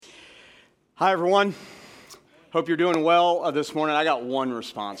Hi, everyone. Hope you're doing well this morning. I got one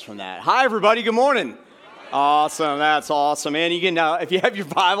response from that. Hi, everybody. Good morning. Awesome. That's awesome, man. You can if you have your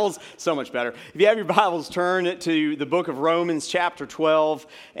Bibles, so much better. If you have your Bibles, turn to the book of Romans, chapter 12.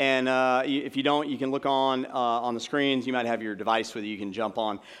 And if you don't, you can look on the screens. You might have your device with you. You can jump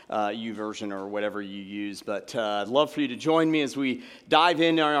on YouVersion or whatever you use. But I'd love for you to join me as we dive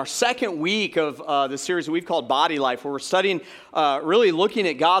in our second week of the series that we've called Body Life, where we're studying, really looking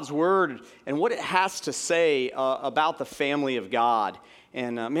at God's Word and what it has to say about the family of God.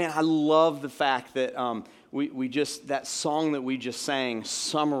 And man, I love the fact that we just, that song that we just sang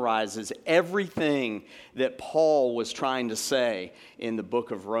summarizes everything that Paul was trying to say in the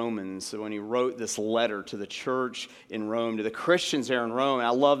book of Romans. So when he wrote this letter to the church in Rome, to the Christians there in Rome, and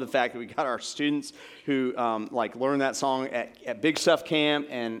I love the fact that we got our students who learned that song at Big Stuff Camp,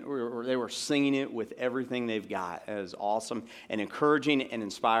 and they were singing it with everything they've got. It was awesome and encouraging and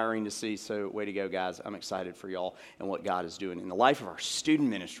inspiring to see. So way to go, guys. I'm excited for y'all and what God is doing in the life of our student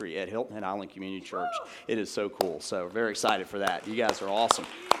ministry at Hilton Head Island Community Church. It is so cool. So very excited for that. You guys are awesome.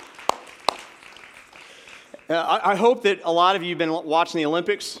 I hope that a lot of you have been watching the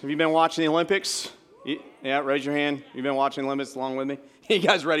Olympics. Have you been watching the Olympics? Yeah, raise your hand. You've been watching the Olympics along with me? You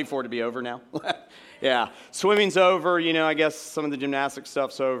guys ready for it to be over now? Yeah, swimming's over. I guess some of the gymnastics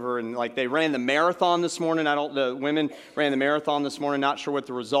stuff's over. And they ran the marathon this morning. The women ran the marathon this morning. Not sure what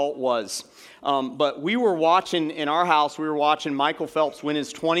the result was. But we were watching, in our house, Michael Phelps win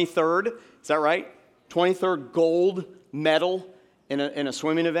his 23rd, is that right? 23rd gold medal in a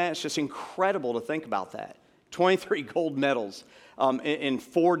swimming event. It's just incredible to think about that. 23 gold medals in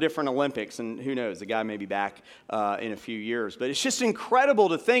 4 different Olympics, and who knows, the guy may be back in a few years. But it's just incredible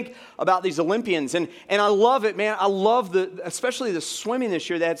to think about these Olympians, and I love it, man. I love especially the swimming this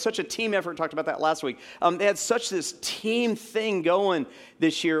year. They had such a team effort. Talked about that last week. They had such this team thing going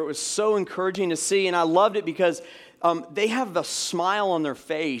this year. It was so encouraging to see, and I loved it because they have a smile on their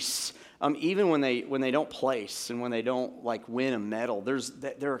face. Even when they don't place and when they don't win a medal,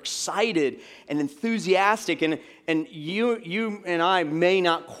 they're excited and enthusiastic, and you and I may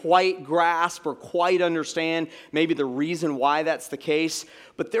not quite grasp or quite understand maybe the reason why that's the case,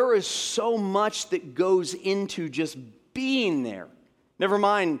 but there is so much that goes into just being there. Never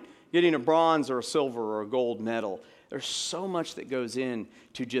mind getting a bronze or a silver or a gold medal. There's so much that goes in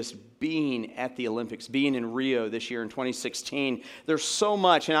to just being at the Olympics, being in Rio this year in 2016. There's so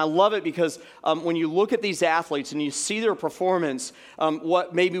much, and I love it because when you look at these athletes and you see their performance,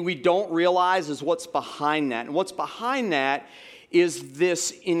 what maybe we don't realize is what's behind that. And what's behind that is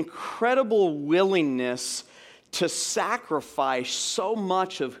this incredible willingness to sacrifice so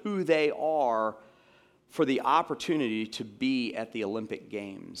much of who they are for the opportunity to be at the Olympic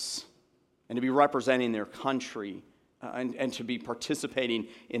Games and to be representing their country. And to be participating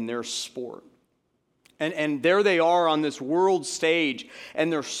in their sport. And there they are on this world stage,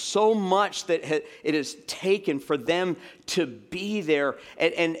 and there's so much that it has taken for them to be there.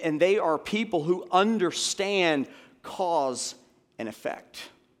 And they are people who understand cause and effect.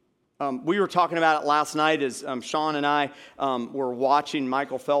 We were talking about it last night as Sean and I were watching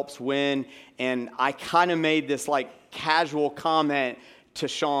Michael Phelps win, and I kind of made this casual comment to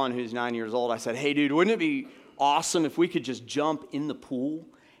Sean, who's 9 years old. I said, "Hey, dude, wouldn't it be awesome if we could just jump in the pool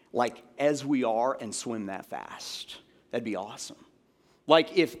as we are and swim that fast? That'd be awesome.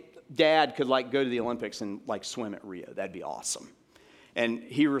 If Dad could go to the Olympics and swim at Rio, that'd be awesome." And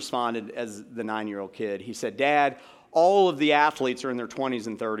he responded as the 9-year-old kid. He said, "Dad, all of the athletes are in their 20s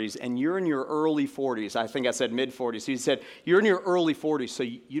and 30s, and you're in your early 40s. I think I said mid-40s. He said, "You're in your early 40s, so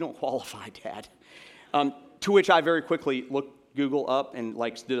you don't qualify, Dad." To which I very quickly Google up and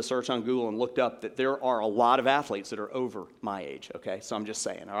did a search on Google and looked up that there are a lot of athletes that are over my age, okay? So I'm just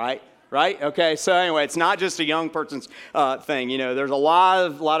saying, all right? Right? Okay, so anyway, it's not just a young person's thing. There's a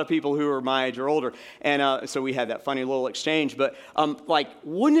lot of people who are my age or older. And so we had that funny little exchange. But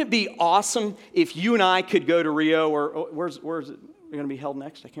wouldn't it be awesome if you and I could go to Rio, or where's it going to be held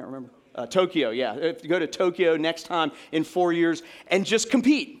next? I can't remember. Tokyo, yeah. Go to Tokyo next time in 4 years and just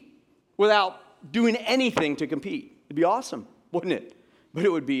compete without doing anything to compete. It'd be awesome, wouldn't it? But it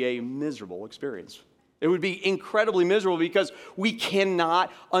would be a miserable experience. It would be incredibly miserable because we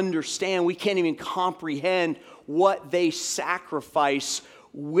cannot understand, we can't even comprehend what they sacrifice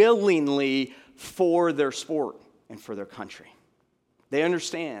willingly for their sport and for their country. They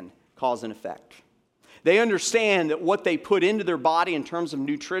understand cause and effect. They understand that what they put into their body in terms of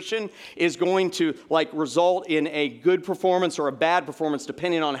nutrition is going to result in a good performance or a bad performance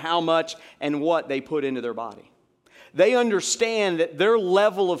depending on how much and what they put into their body. They understand that their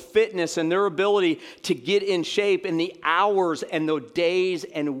level of fitness and their ability to get in shape in the hours and the days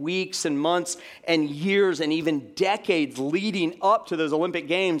and weeks and months and years and even decades leading up to those Olympic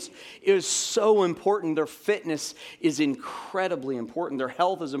Games is so important. Their fitness is incredibly important. Their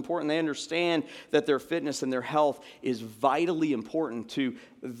health is important. They understand that their fitness and their health is vitally important to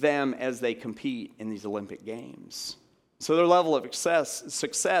them as they compete in these Olympic Games. So their level of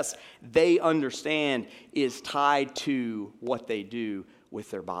success, they understand, is tied to what they do with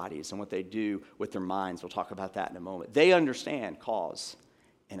their bodies and what they do with their minds. We'll talk about that in a moment. They understand cause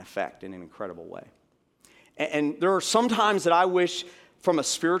and effect in an incredible way. And there are some times that I wish, from a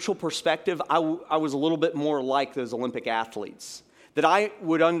spiritual perspective, I was a little bit more like those Olympic athletes. That I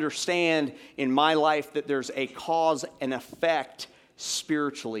would understand in my life that there's a cause and effect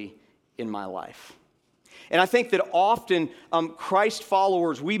spiritually in my life. And I think that often Christ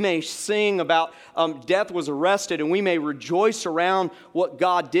followers, we may sing about death was arrested, and we may rejoice around what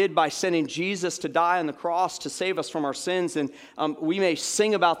God did by sending Jesus to die on the cross to save us from our sins. And we may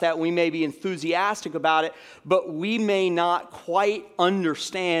sing about that, we may be enthusiastic about it, but we may not quite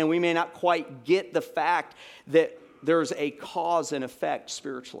understand, we may not quite get the fact that there's a cause and effect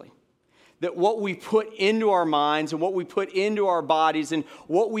spiritually. That what we put into our minds and what we put into our bodies and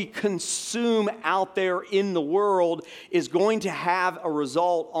what we consume out there in the world is going to have a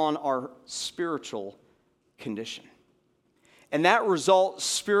result on our spiritual condition. And that result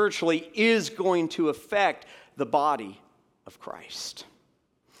spiritually is going to affect the body of Christ.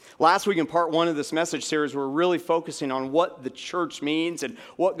 Last week in part one of this message series, we're really focusing on what the church means and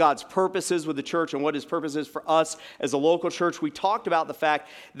what God's purpose is with the church and what his purpose is for us as a local church. We talked about the fact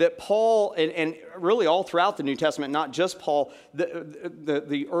that Paul, and really all throughout the New Testament, not just Paul,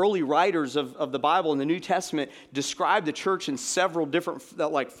 the early writers of the Bible in the New Testament describe the church in several different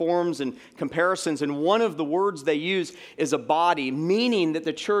forms and comparisons. And one of the words they use is a body, meaning that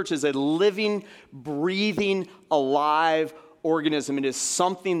the church is a living, breathing, alive organism. It is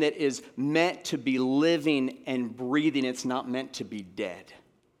something that is meant to be living and breathing. It's not meant to be dead.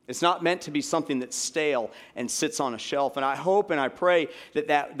 It's not meant to be something that's stale and sits on a shelf. And I hope and I pray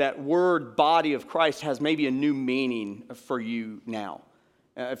that word body of Christ has maybe a new meaning for you now.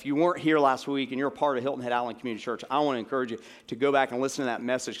 If you weren't here last week and you're a part of Hilton Head Island Community Church, I want to encourage you to go back and listen to that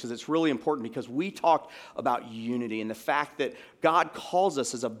message because it's really important, because we talked about unity and the fact that God calls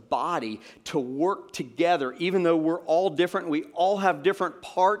us as a body to work together. Even though we're all different, we all have different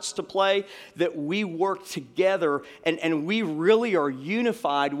parts to play, that we work together and we really are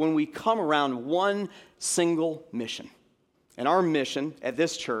unified when we come around one single mission. And our mission at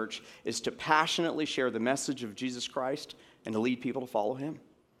this church is to passionately share the message of Jesus Christ and to lead people to follow him.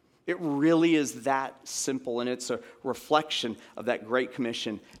 It really is that simple, and it's a reflection of that great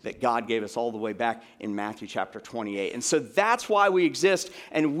commission that God gave us all the way back in Matthew chapter 28. And so that's why we exist,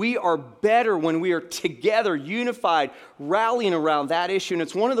 and we are better when we are together, unified, rallying around that issue. And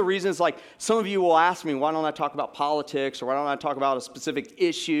it's one of the reasons, like, some of you will ask me, why don't I talk about politics, or why don't I talk about a specific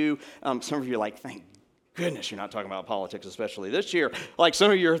issue? Some of you are like, thank goodness you're not talking about politics, especially this year. Like,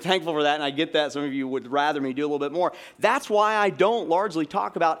 some of you are thankful for that, and I get that. Some of you would rather me do a little bit more. That's why I don't largely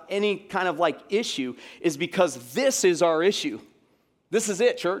talk about any kind of issue, is because this is our issue. This is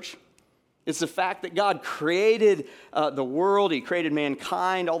it, church. It's the fact that God created the world. He created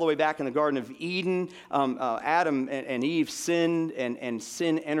mankind all the way back in the Garden of Eden. Adam and Eve sinned, and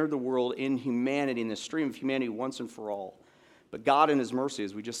sin entered the world in humanity, in the stream of humanity once and for all. But God in his mercy,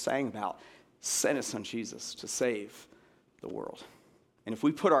 as we just sang about, sent his son Jesus to save the world. And if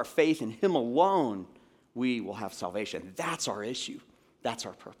we put our faith in him alone, we will have salvation. That's our issue. That's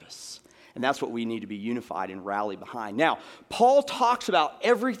our purpose. And that's what we need to be unified and rally behind. Now, Paul talks about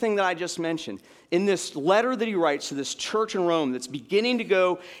everything that I just mentioned in this letter that he writes to this church in Rome that's beginning to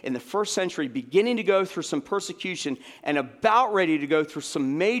go, in the first century, beginning to go through some persecution and about ready to go through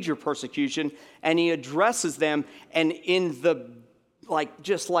some major persecution. And he addresses them, and in the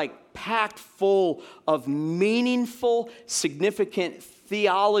packed full of meaningful, significant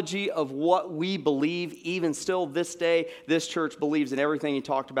theology of what we believe. Even still this day, this church believes in everything he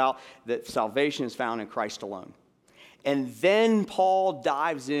talked about, that salvation is found in Christ alone. And then Paul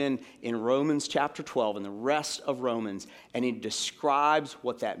dives in Romans chapter 12 and the rest of Romans, and he describes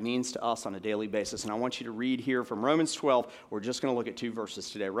what that means to us on a daily basis. And I want you to read here from Romans 12. We're just going to look at two verses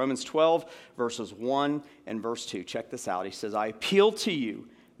today. Romans 12, verses 1 and verse 2. Check this out. He says, I appeal to you,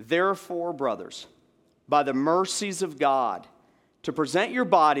 therefore, brothers, by the mercies of God, to present your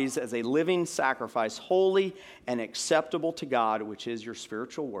bodies as a living sacrifice, holy and acceptable to God, which is your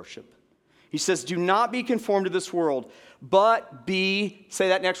spiritual worship. He says, do not be conformed to this world, but be, say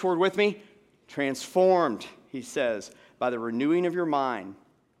that next word with me, transformed. he says, by the renewing of your mind,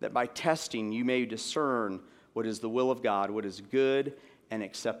 that by testing you may discern what is the will of God, what is good and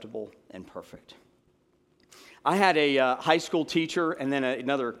acceptable and perfect. I had a high school teacher and then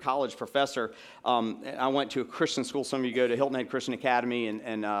another college professor. I went to a Christian school. Some of you go to Hilton Head Christian Academy,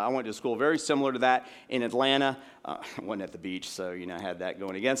 and I went to a school very similar to that in Atlanta. I wasn't at the beach, so I had that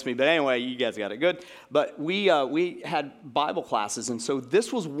going against me. But anyway, you guys got it good. But we had Bible classes, and so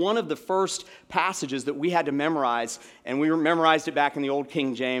this was one of the first passages that we had to memorize, and we memorized it back in the old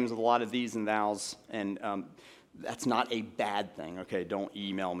King James with a lot of these and thous, and that's not a bad thing, okay? Don't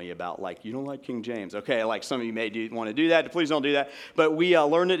email me about, you don't like King James. Okay, some of you may want to do that. Please don't do that. But we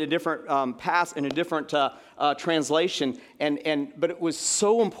learned it in a different in a different translation. But it was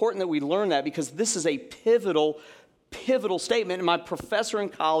so important that we learn that because this is a pivotal statement. And my professor in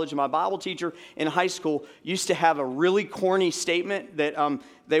college and my Bible teacher in high school used to have a really corny statement that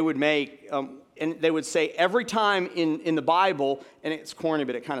they would make. And they would say every time in the Bible, and it's corny,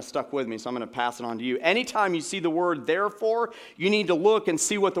 but it kind of stuck with me, so I'm going to pass it on to you. Anytime you see the word therefore, you need to look and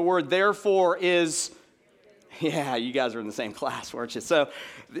see what the word therefore is. Yeah, you guys are in the same class, weren't you? So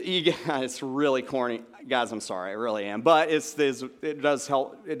it's really corny. Guys, I'm sorry, I really am. But it does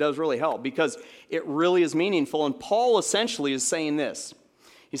help. It does really help because it really is meaningful. And Paul essentially is saying this.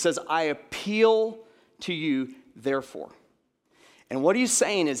 He says, I appeal to you, therefore. And what he's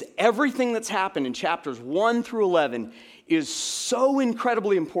saying is everything that's happened in chapters 1 through 11 is so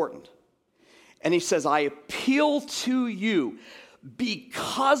incredibly important. And he says, I appeal to you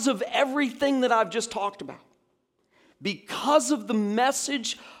because of everything that I've just talked about. Because of the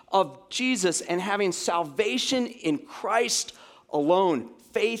message of Jesus and having salvation in Christ alone,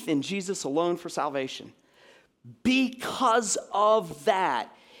 faith in Jesus alone for salvation. Because of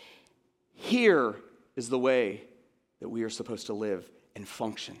that, here is the way that we are supposed to live and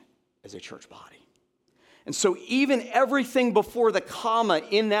function as a church body. And so even everything before the comma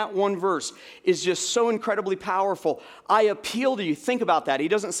in that one verse is just so incredibly powerful. I appeal to you. Think about that. He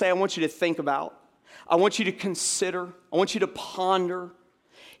doesn't say, I want you to think about. I want you to consider. I want you to ponder.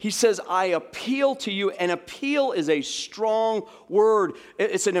 He says, I appeal to you. And appeal is a strong word.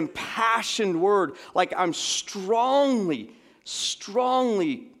 It's an impassioned word. Like I'm strongly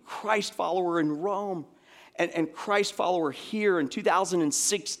Christ follower in Rome. And Christ follower here in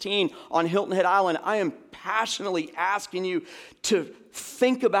 2016 on Hilton Head Island, I am passionately asking you to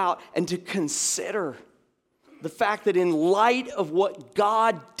think about and to consider the fact that in light of what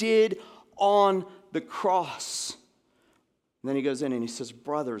God did on the cross, and then he goes in and he says,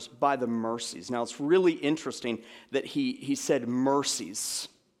 brothers, by the mercies. Now it's really interesting that he said mercies,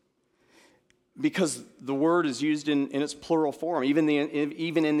 because the word is used in its plural form, even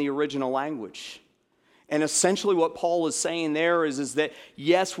in the original language. And essentially what Paul is saying there is that,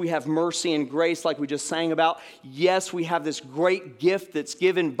 yes, we have mercy and grace like we just sang about. Yes, we have this great gift that's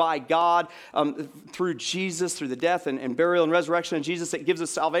given by God through Jesus, through the death and burial and resurrection of Jesus that gives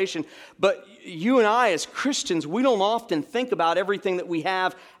us salvation. But you and I as Christians, we don't often think about everything that we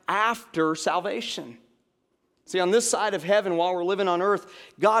have after salvation. See, on this side of heaven, while we're living on earth,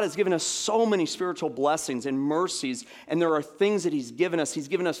 God has given us so many spiritual blessings and mercies, and there are things that He's given us. He's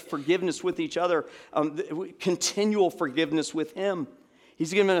given us forgiveness with each other, continual forgiveness with Him.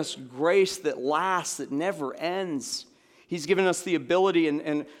 He's given us grace that lasts, that never ends. He's given us the ability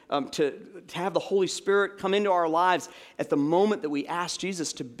to have the Holy Spirit come into our lives at the moment that we ask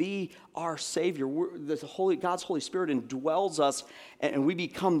Jesus to be our Savior. God's Holy Spirit indwells us, and we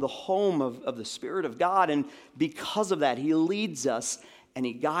become the home of the Spirit of God. And because of that, He leads us, and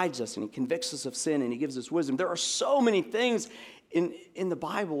He guides us, and He convicts us of sin, and He gives us wisdom. There are so many things in the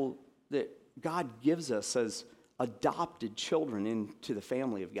Bible that God gives us as adopted children into the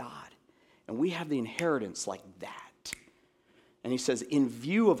family of God. And we have the inheritance like that. And he says, in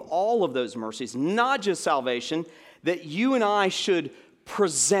view of all of those mercies, not just salvation, that you and I should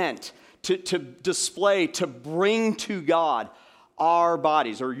present, to display, to bring to God our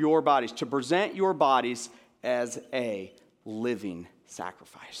bodies, or your bodies, to present your bodies as a living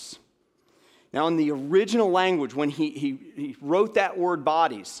sacrifice. Now, in the original language, when he wrote that word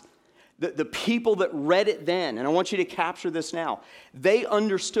bodies, the people that read it then, and I want you to capture this now, they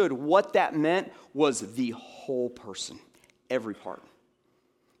understood what that meant was the whole person. Every part.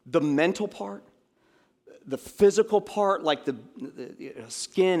 The mental part, the physical part, like the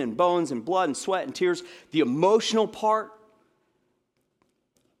skin and bones and blood and sweat and tears, the emotional part,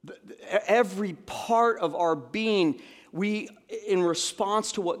 every part of our being, we, in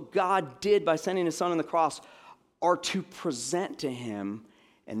response to what God did by sending His Son on the cross, are to present to Him.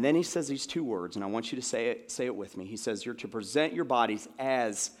 And then He says these two words, and I want you to say it with me. He says, you're to present your bodies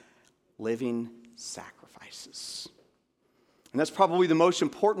as living sacrifices. sacrifices. And that's probably the most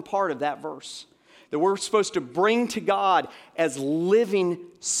important part of that verse, that we're supposed to bring to God as living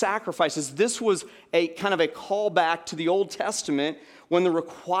sacrifices. This was a kind of a callback to the Old Testament when the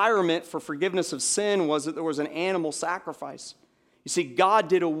requirement for forgiveness of sin was that there was an animal sacrifice. You see, God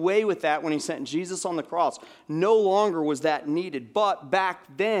did away with that when he sent Jesus on the cross. No longer was that needed. But back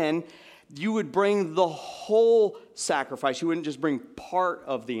then, you would bring the whole sacrifice. You wouldn't just bring part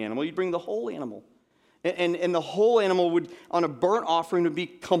of the animal. You'd bring the whole animal. And the whole animal would, on a burnt offering, would be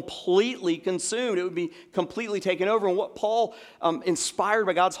completely consumed. It would be completely taken over. And what Paul, inspired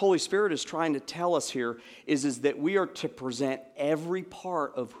by God's Holy Spirit, is trying to tell us here is that we are to present every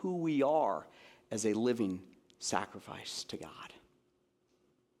part of who we are as a living sacrifice to God.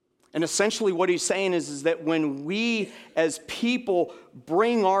 And essentially what he's saying is that when we as people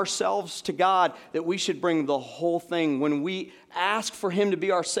bring ourselves to God, that we should bring the whole thing. When we ask for him to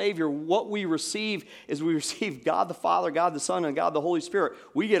be our Savior, what we receive is we receive God the Father, God the Son, and God the Holy Spirit.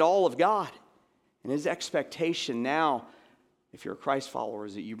 We get all of God. And his expectation now, if you're a Christ follower,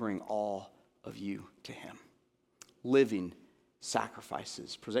 is that you bring all of you to him. Living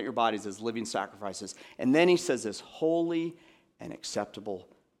sacrifices. Present your bodies as living sacrifices. And then he says this, holy and acceptable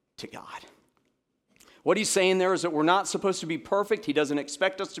to God. What he's saying there is that we're not supposed to be perfect. He doesn't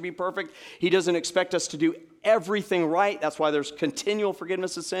expect us to be perfect. He doesn't expect us to do everything right. That's why there's continual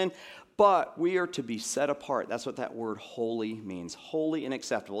forgiveness of sin. But we are to be set apart. That's what that word holy means. Holy and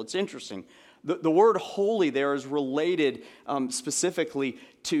acceptable. It's interesting. The word holy there is related specifically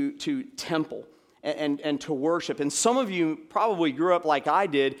to temple and to worship. And some of you probably grew up like I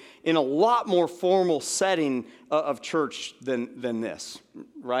did in a lot more formal setting of church than this,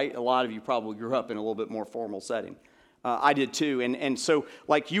 right? A lot of you probably grew up in a little bit more formal setting. I did too. And so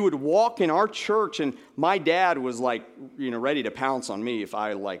like you would walk in our church and my dad was like, ready to pounce on me if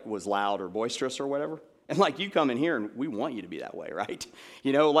I like was loud or boisterous or whatever. And like you come in here and we want you to be that way, right?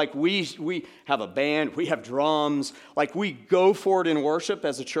 Like we have a band, we have drums, like we go for it in worship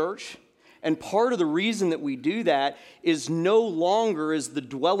as a church. And part of the reason that we do that is no longer is the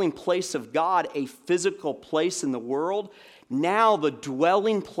dwelling place of God a physical place in the world. Now the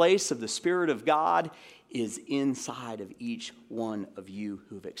dwelling place of the Spirit of God is inside of each one of you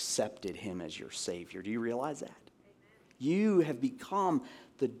who've accepted him as your Savior. Do you realize that? You have become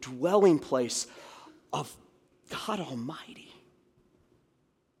the dwelling place of God Almighty.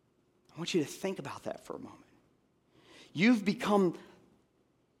 I want you to think about that for a moment. You've become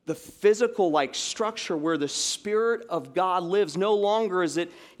the physical structure where the Spirit of God lives. No longer is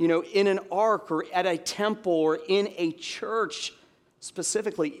it, in an ark or at a temple or in a church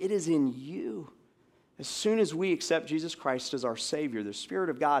specifically. It is in you. As soon as we accept Jesus Christ as our Savior, the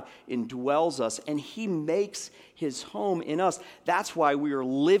Spirit of God indwells us and he makes his home in us. That's why we are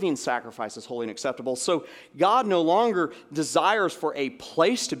living sacrifices, holy and acceptable. So God no longer desires for a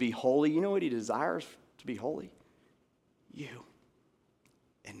place to be holy. You know what he desires to be holy? You.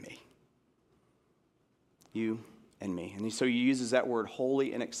 And me. You and me. And so he uses that word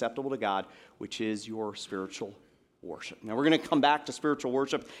holy and acceptable to God, which is your spiritual worship. Now we're going to come back to spiritual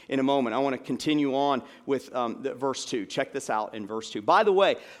worship in a moment. I want to continue on with verse 2. Check this out in verse 2. By the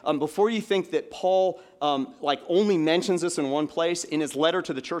way, before you think that Paul only mentions this in one place, in his letter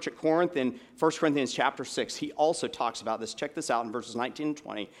to the church at Corinth in 1 Corinthians chapter 6, he also talks about this. Check this out in verses 19 and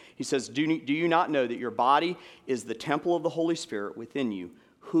 20. He says, Do you not know that your body is the temple of the Holy Spirit within you,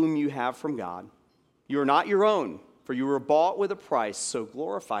 whom you have from God? You are not your own, for you were bought with a price, so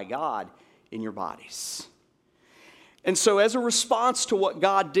glorify God in your bodies. And so as a response to what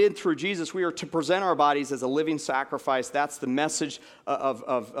God did through Jesus, we are to present our bodies as a living sacrifice. That's the message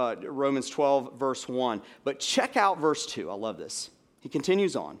of Romans 12, verse 1. But check out verse 2. I love this. He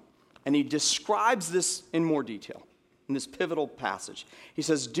continues on, and he describes this in more detail in this pivotal passage. He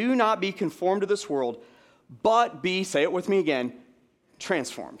says, Do not be conformed to this world, but be, say it with me again,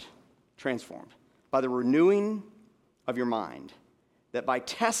 transformed by the renewing of your mind, that by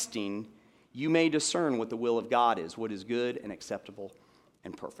testing you may discern what the will of God is, what is good and acceptable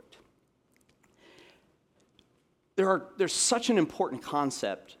and perfect. There's such an important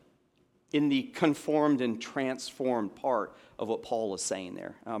concept in the conformed and transformed part of what Paul is saying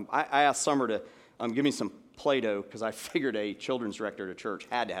there. I asked Summer to give me some Play-Doh because I figured a children's director at a church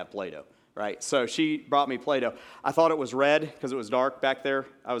had to have Play-Doh. Right, so she brought me Play-Doh. I thought it was red because it was dark back there.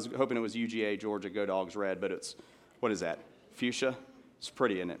 I was hoping it was UGA, Georgia, Go Dogs red, but it's, what is that, fuchsia? It's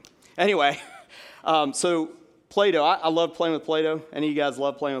pretty, isn't it? Anyway, so Play-Doh. I love playing with Play-Doh. Any of you guys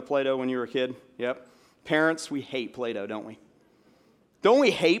love playing with Play-Doh when you were a kid? Yep. Parents, we hate Play-Doh, don't we? Don't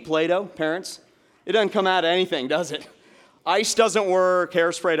we hate Play-Doh, parents? It doesn't come out of anything, does it? Ice doesn't work,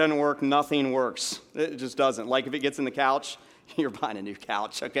 hairspray doesn't work, nothing works. It just doesn't. Like if it gets in the couch, you're buying a new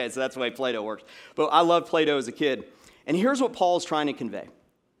couch. Okay, so that's the way Play-Doh works. But I loved Play-Doh as a kid. And here's what Paul's trying to convey.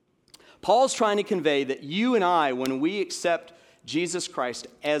 Paul's trying to convey that you and I, when we accept Jesus Christ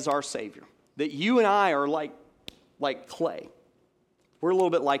as our Savior, that you and I are like clay. We're a little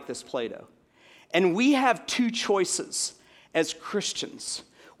bit like this Play-Doh. And we have two choices as Christians.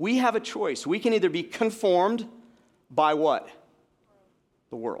 We have a choice. We can either be conformed by what?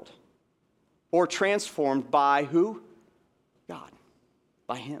 The world. Or transformed by who? God.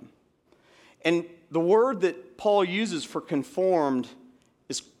 By Him. And the word that Paul uses for conformed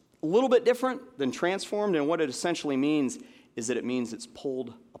is a little bit different than transformed, and what it essentially means is that it means it's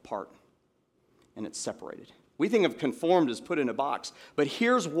pulled apart and it's separated. We think of conformed as put in a box, but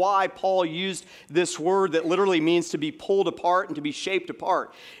here's why Paul used this word that literally means to be pulled apart and to be shaped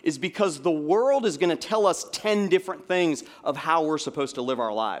apart, is because the world is going to tell us 10 different things of how we're supposed to live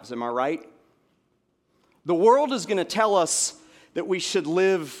our lives. Am I right? The world is going to tell us that we should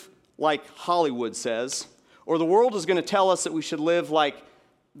live like Hollywood says, or the world is going to tell us that we should live like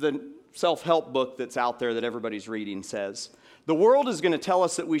the self-help book that's out there that everybody's reading says. The world is going to tell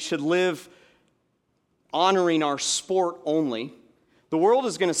us that we should live honoring our sport only. The world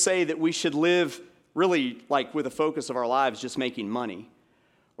is going to say that we should live really like with a focus of our lives just making money.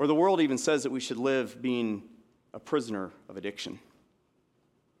 Or the world even says that we should live being a prisoner of addiction.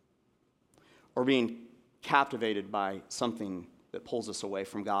 Or being captivated by something that pulls us away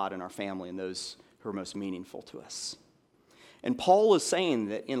from God and our family and those who are most meaningful to us. And Paul is saying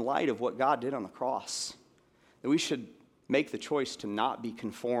that in light of what God did on the cross, that we should make the choice to not be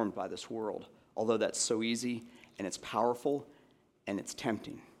conformed by this world, although that's so easy and it's powerful and it's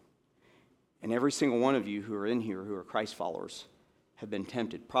tempting. And every single one of you who are in here who are Christ followers have been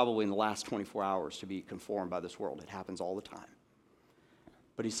tempted, probably in the last 24 hours, to be conformed by this world. It happens all the time.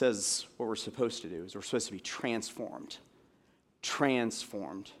 But he says what we're supposed to do is we're supposed to be transformed,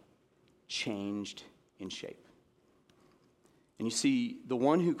 changed in shape. And you see, the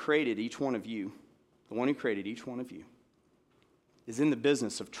one who created each one of you, is in the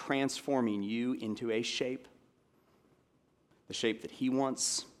business of transforming you into a shape, the shape that He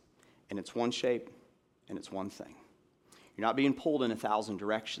wants, and it's one shape, and it's one thing. You're not being pulled in 1,000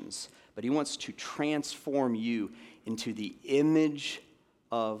 directions, but He wants to transform you into the image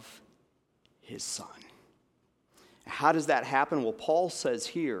of His Son. How does that happen? Well, Paul says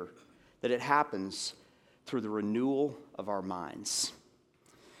here that it happens through the renewal of our minds.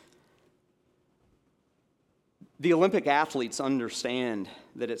 The Olympic athletes understand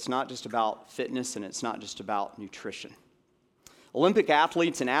that it's not just about fitness and it's not just about nutrition. Olympic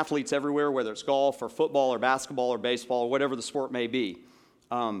athletes and athletes everywhere, whether it's golf or football or basketball or baseball or whatever the sport may be,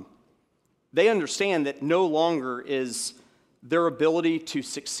 they understand that no longer is their ability to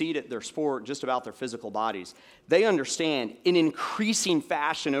succeed at their sport just about their physical bodies. They understand in increasing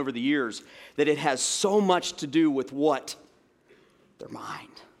fashion over the years that it has so much to do with what? Their mind.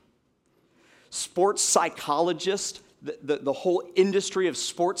 Sports psychologists, the whole industry of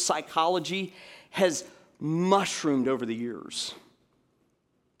sports psychology has mushroomed over the years.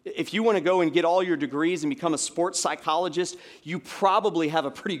 If you want to go and get all your degrees and become a sports psychologist, you probably have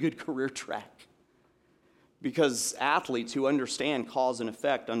a pretty good career track. Because athletes who understand cause and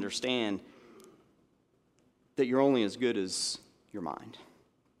effect understand that you're only as good as your mind.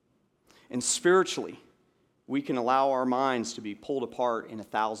 And spiritually, we can allow our minds to be pulled apart in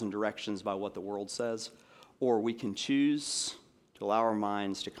 1,000 directions by what the world says, or we can choose to allow our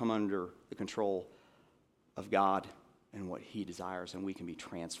minds to come under the control of God and what He desires, and we can be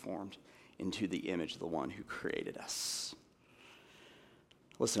transformed into the image of the one who created us.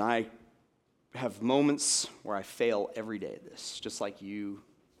 Listen, I have moments where I fail every day at this, just like you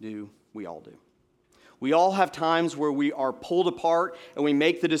do, we all do. We all have times where we are pulled apart and we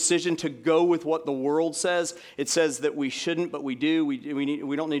make the decision to go with what the world says. It says that we shouldn't, but we do. We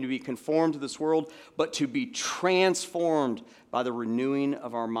don't need to be conformed to this world, but to be transformed by the renewing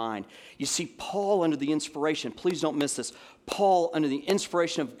of our mind. You see, Paul, under the inspiration, please don't miss this, Paul, under the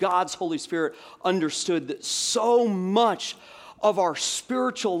inspiration of God's Holy Spirit, understood that so much of our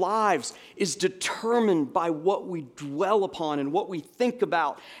spiritual lives is determined by what we dwell upon and what we think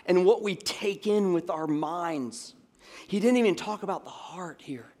about and what we take in with our minds. He didn't even talk about the heart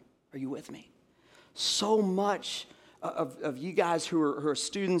here. Are you with me? So much of you guys who are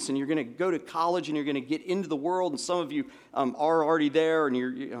students and you're going to go to college and you're going to get into the world, and some of you are already there, and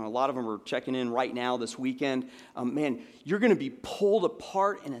a lot of them are checking in right now this weekend. You're going to be pulled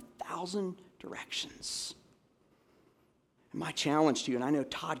apart in 1,000 directions. And my challenge to you, and I know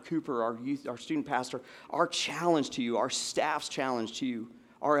Todd Cooper, our student pastor, our challenge to you, our staff's challenge to you,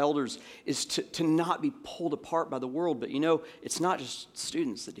 our elders, is to not be pulled apart by the world. But it's not just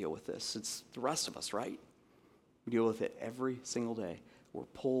students that deal with this. It's the rest of us, right? We deal with it every single day. We're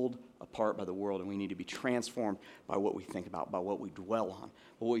pulled apart by the world, and we need to be transformed by what we think about, by what we dwell on,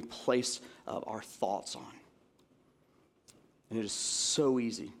 what we place our thoughts on. And it is so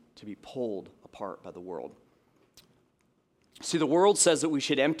easy to be pulled apart by the world. See, the world says that we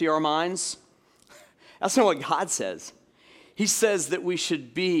should empty our minds. That's not what God says. He says that we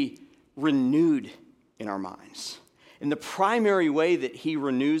should be renewed in our minds. And the primary way that he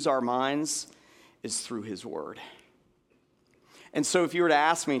renews our minds is through his word. And so if you were to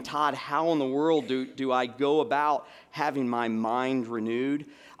ask me, Todd, how in the world do I go about having my mind renewed?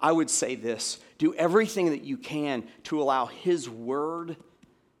 I would say this: do everything that you can to allow his word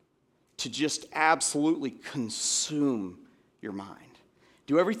to just absolutely consume your mind.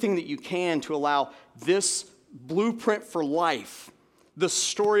 Do everything that you can to allow this blueprint for life, the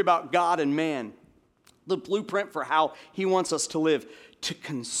story about God and man, the blueprint for how he wants us to live, to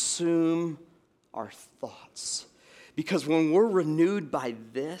consume our thoughts. Because when we're renewed by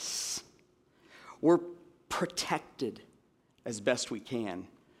this, we're protected as best we can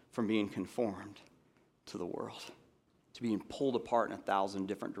from being conformed to the world, to being pulled apart in 1,000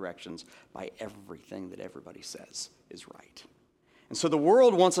 different directions by everything that everybody says is right. And so the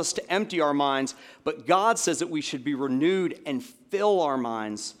world wants us to empty our minds, but God says that we should be renewed and fill our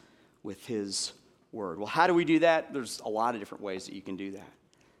minds with his word. Well, how do we do that? There's a lot of different ways that you can do that.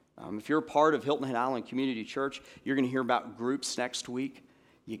 If you're a part of Hilton Head Island Community Church, you're going to hear about groups next week.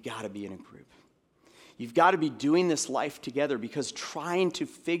 You got to be in a group. You've got to be doing this life together, because trying to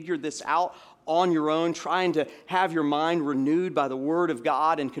figure this out on your own, trying to have your mind renewed by the word of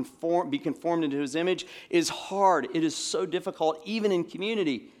God and be conformed into his image is hard. It is so difficult, even in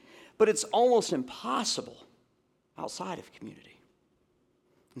community. But it's almost impossible outside of community.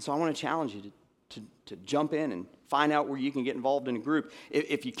 And so I want to challenge you to jump in and find out where you can get involved in a group.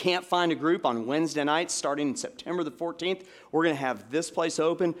 If you can't find a group, on Wednesday nights, starting in September the 14th, we're going to have this place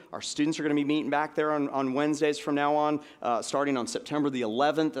open. Our students are going to be meeting back there on Wednesdays from now on, starting on September the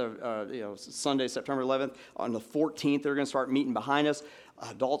 11th, Sunday, September 11th. On the 14th, they're going to start meeting behind us.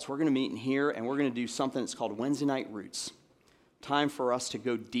 Adults, we're going to meet in here, and we're going to do something that's called Wednesday Night Roots. Time for us to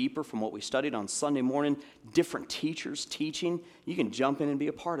go deeper from what we studied on Sunday morning, different teachers teaching. You can jump in and be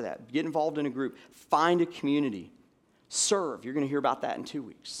a part of that. Get involved in a group. Find a community. Serve. You're going to hear about that in 2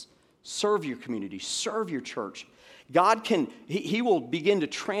 weeks. Serve your community. Serve your church. God he will begin to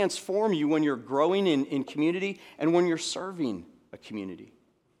transform you when you're growing in community and when you're serving a community.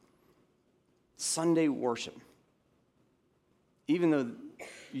 Sunday worship. Even though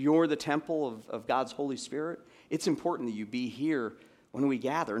you're the temple of God's Holy Spirit, it's important that you be here when we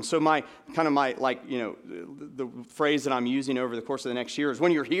gather. And so the phrase that I'm using over the course of the next year is,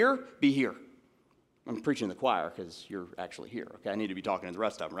 when you're here, be here. I'm preaching to the choir because you're actually here, okay? I need to be talking to the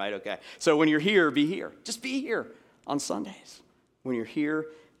rest of them, right? Okay. So when you're here, be here. Just be here on Sundays. When you're here,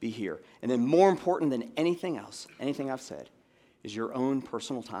 be here. And then more important than anything else, anything I've said, is your own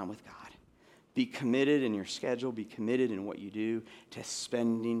personal time with God. Be committed in your schedule, be committed in what you do to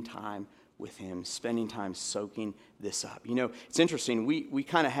spending time with him, spending time soaking this up. It's interesting. We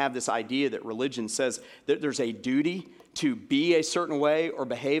kind of have this idea that religion says that there's a duty to be a certain way or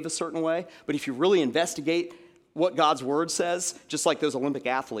behave a certain way. But if you really investigate what God's word says, just like those Olympic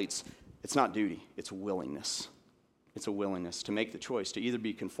athletes, it's not duty, it's willingness. It's a willingness to make the choice to either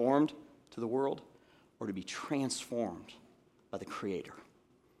be conformed to the world or to be transformed by the Creator,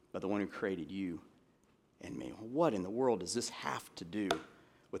 by the one who created you and me. What in the world does this have to do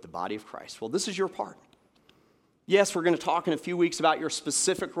with the body of Christ? Well, this is your part. Yes, we're going to talk in a few weeks about your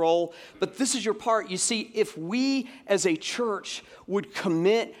specific role, but this is your part. You see, if we as a church would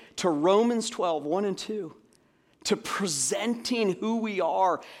commit to Romans 12, 1 and 2, to presenting who we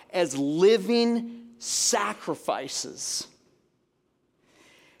are as living sacrifices,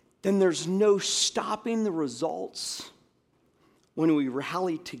 then there's no stopping the results when we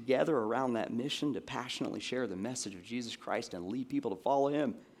rally together around that mission to passionately share the message of Jesus Christ and lead people to follow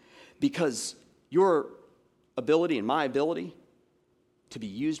him. Because your ability and my ability to be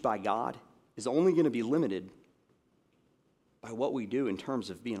used by God is only going to be limited by what we do in terms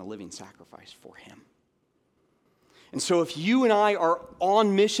of being a living sacrifice for him. And so if you and I are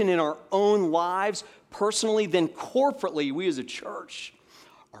on mission in our own lives personally, then corporately we as a church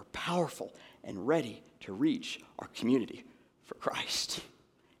are powerful and ready to reach our community for Christ.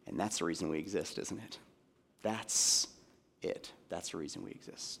 And that's the reason we exist, isn't it? That's it. That's the reason we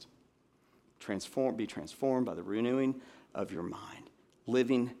exist. Be transformed by the renewing of your mind.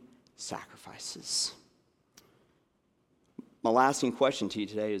 Living sacrifices. My lasting question to you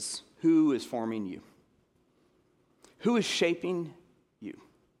today is, who is forming you? Who is shaping you?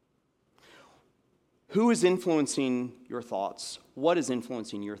 Who is influencing your thoughts? What is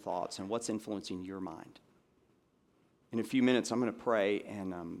influencing your thoughts, and what's influencing your mind? In a few minutes, I'm going to pray,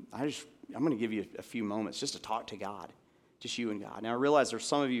 and I'm going to give you a few moments just to talk to God, just you and God. Now, I realize there's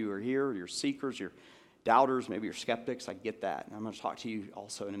some of you who are here, you're seekers, you're doubters, maybe you're skeptics. I get that, and I'm going to talk to you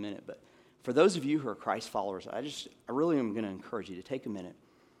also in a minute. But for those of you who are Christ followers, I really am going to encourage you to take a minute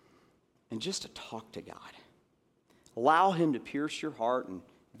and just to talk to God. Allow him to pierce your heart and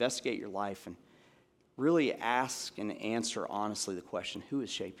investigate your life, and really ask and answer honestly the question, who is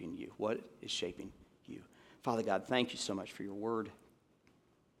shaping you? What is shaping you? Father God, thank you so much for your word.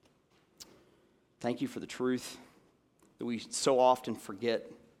 Thank you for the truth that we so often forget.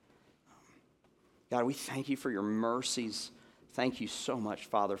 God, we thank you for your mercies. Thank you so much,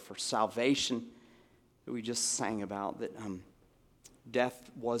 Father, for salvation that we just sang about, that death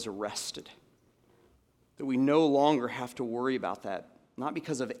was arrested, that we no longer have to worry about that. Not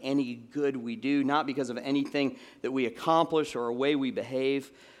because of any good we do, not because of anything that we accomplish or a way we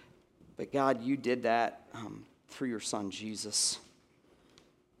behave, but God, you did that through your Son, Jesus.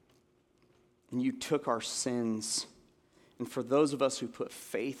 And you took our sins. And for those of us who put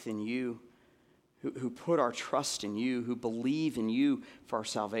faith in you, who put our trust in you, who believe in you for our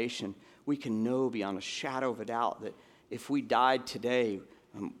salvation, we can know beyond a shadow of a doubt that if we died today,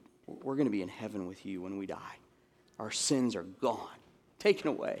 we're going to be in heaven with you when we die. Our sins are gone, taken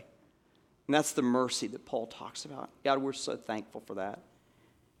away. And that's the mercy that Paul talks about. God, we're so thankful for that.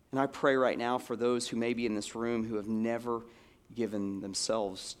 And I pray right now for those who may be in this room who have never given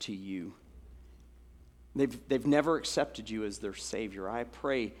themselves to you. They've never accepted you as their Savior. I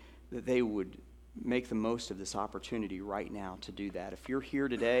pray that they would make the most of this opportunity right now to do that. If you're here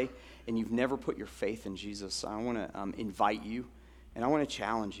today and you've never put your faith in Jesus, I want to invite you, and I want to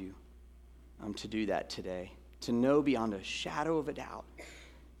challenge you to do that today. To know beyond a shadow of a doubt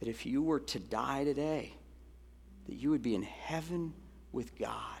that if you were to die today, that you would be in heaven with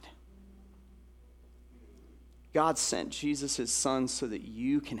God. God sent Jesus, his Son, so that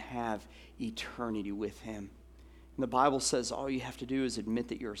you can have eternity with him. And the Bible says all you have to do is admit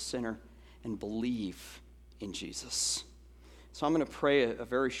that you're a sinner and believe in Jesus. So I'm going to pray a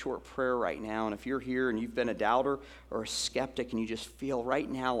very short prayer right now. And if you're here and you've been a doubter or a skeptic and you just feel right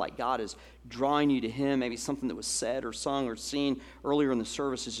now like God is drawing you to him, maybe something that was said or sung or seen earlier in the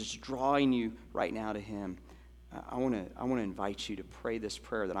service is just drawing you right now to him, I want to invite you to pray this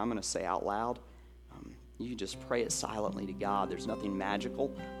prayer that I'm going to say out loud. You just pray it silently to God. There's nothing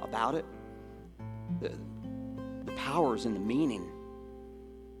magical about it. The power is in the meaning.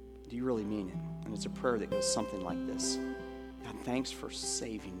 Do you really mean it? And it's a prayer that goes something like this. God, thanks for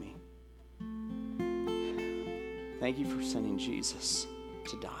saving me. Thank you for sending Jesus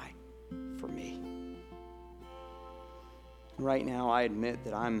to die for me. And right now, I admit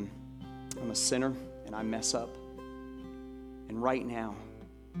that I'm a sinner and I mess up. And right now,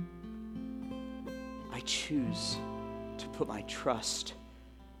 I choose to put my trust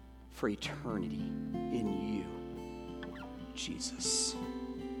for eternity in you, Jesus.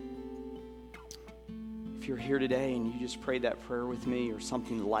 If you're here today and you just prayed that prayer with me or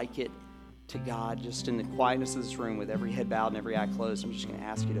something like it to God, just in the quietness of this room with every head bowed and every eye closed, I'm just going to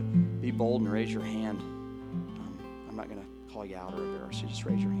ask you to be bold and raise your hand. I'm not going to call you out or embarrass you. Just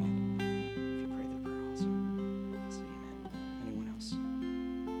raise your hand if you pray that prayer also. Yes, amen. Anyone else?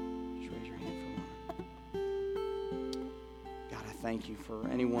 Just raise your hand for a moment. God, I thank you for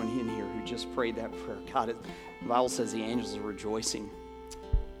anyone in here who just prayed that prayer. God, the Bible says the angels are rejoicing.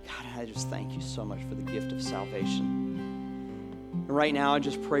 God, I just thank you so much for the gift of salvation. And right now, I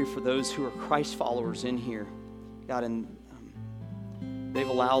just pray for those who are Christ followers in here. God, and they've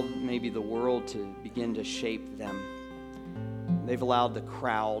allowed maybe the world to begin to shape them. They've allowed the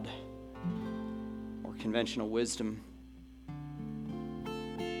crowd or conventional wisdom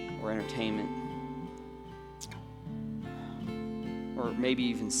or entertainment or maybe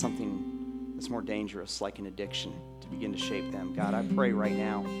even something that's more dangerous like an addiction to begin to shape them. God, I pray right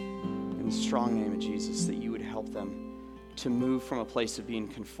now in the strong name of Jesus that you would help them to move from a place of being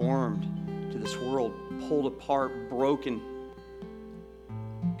conformed to this world, pulled apart, broken,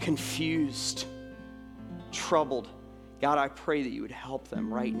 confused, troubled. God, I pray that you would help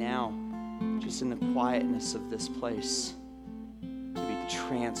them right now, just in the quietness of this place, to be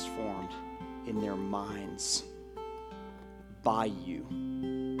transformed in their minds by you,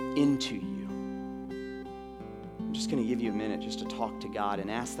 into you. I'm just going to give you a minute just to talk to God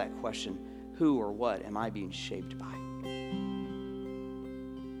and ask that question, who or what am I being shaped by?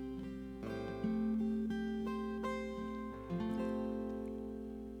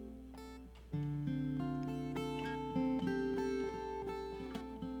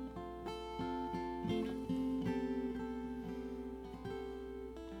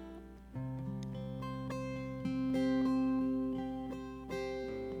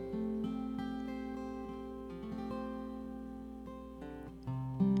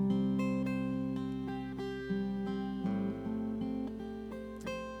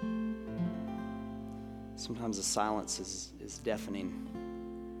 Sometimes the silence is deafening.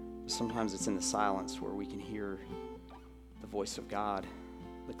 Sometimes it's in the silence where we can hear the voice of God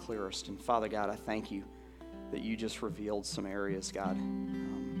the clearest. And Father God, I thank you that you just revealed some areas, God,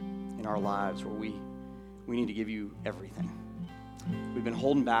 in our lives where we need to give you everything. We've been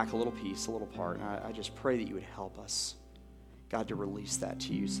holding back a little piece, a little part, and I just pray that you would help us, God, to release that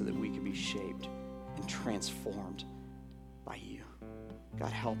to you so that we can be shaped and transformed by you.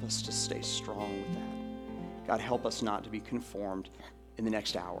 God, help us to stay strong with that. God, help us not to be conformed in the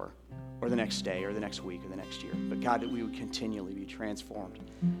next hour or the next day or the next week or the next year, but God, that we would continually be transformed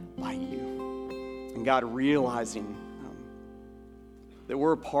by you. And God, realizing that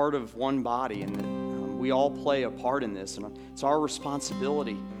we're a part of one body and that we all play a part in this, and it's our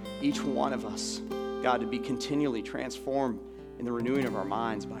responsibility, each one of us, God, to be continually transformed in the renewing of our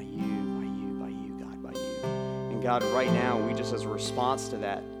minds by you, God, by you. And God, right now, we just as a response to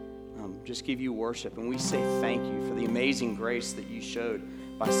that, just give you worship, and we say thank you for the amazing grace that you showed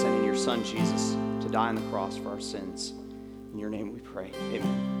by sending your son Jesus to die on the cross for our sins. In your name we pray,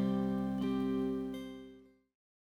 amen.